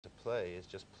play is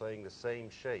just playing the same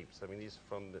shapes. I mean, these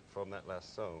are from that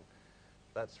last song.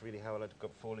 That's really how I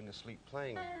got falling asleep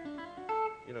playing.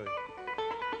 You know,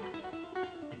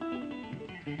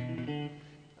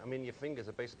 I mean, your fingers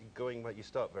are basically going, but you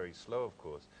start very slow, of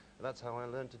course. And that's how I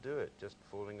learned to do it, just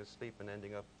falling asleep and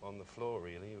ending up on the floor,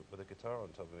 really, with a guitar on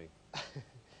top of me.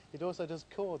 It also does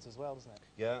chords as well, doesn't it?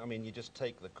 Yeah, I mean, you just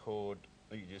take the chord,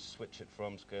 you just switch it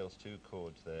from scales to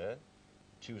chords there.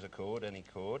 Choose a chord, any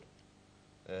chord.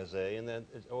 There's A, and then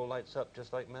it all lights up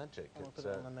just like magic. And we'll put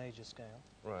it on the major scale.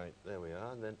 Right, there we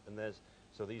are. And there's,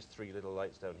 so these three little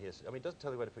lights down here. I mean, it doesn't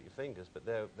tell you where to put your fingers, but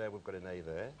there we've got an A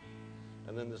there.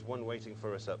 And then there's one waiting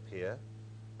for us up here,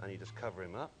 and you just cover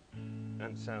him up, and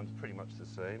it sounds pretty much the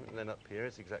same. And then up here,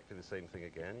 it's exactly the same thing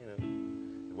again, you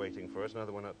know, waiting for us,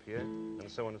 another one up here, and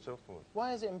so on and so forth.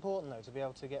 Why is it important, though, to be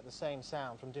able to get the same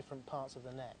sound from different parts of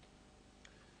the neck?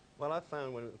 Well, I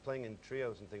found when playing in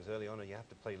trios and things early on, you have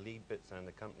to play lead bits and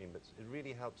accompanying bits. It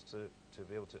really helps to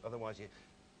be able to, otherwise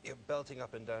you're belting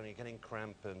up and down, and you're getting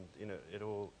cramp, and, you know, it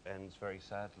all ends very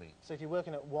sadly. So if you're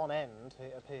working at one end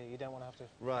up here, you don't want to have to...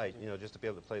 Right, you know, just to be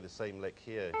able to play the same lick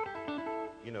here,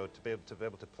 you know, to be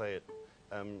able to play it.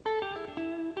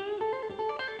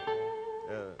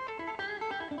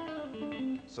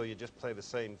 So you just play the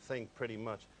same thing pretty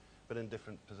much, but in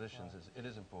different positions. Right. It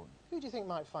is important. Who do you think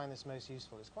might find this most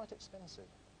useful? It's quite expensive.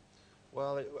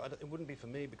 Well, it wouldn't be for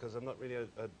me because I'm not really a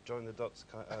join-the-dots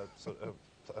sort of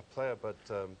a player, but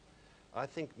I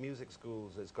think music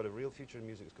schools, it's got a real future in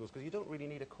music schools because you don't really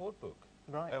need a chord book.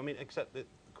 Right. I mean, except that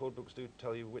the chord books do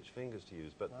tell you which fingers to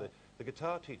use, but right. the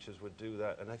guitar teachers would do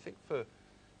that, and I think for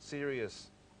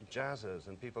serious jazzers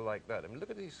and people like that, I mean, look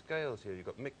at these scales here. You've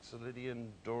got Mixolydian,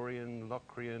 Dorian,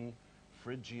 Locrian,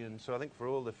 Phrygian. So I think for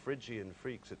all the Phrygian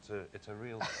freaks, it's a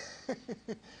real,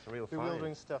 it's a real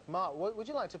bewildering find. stuff. Mark, would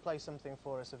you like to play something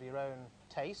for us of your own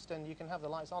taste, and you can have the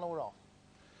lights on or off?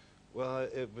 Well,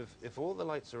 if all the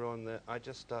lights are on there, I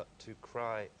just start to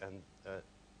cry, and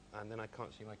then I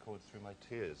can't see my chords through my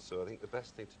tears. So I think the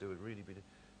best thing to do would really be to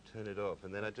turn it off.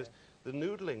 And then the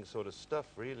noodling sort of stuff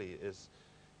really is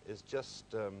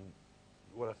just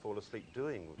what I fall asleep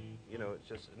doing. You know, it's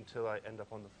just until I end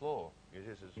up on the floor. It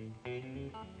is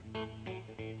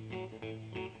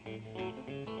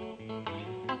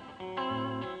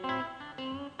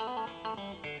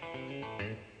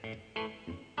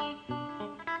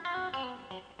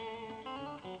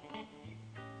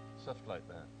stuff like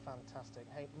that. Fantastic.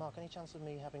 Hey, Mark, any chance of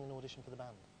me having an audition for the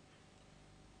band?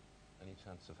 Any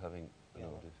chance of having an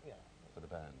audition for the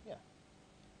band? Yeah.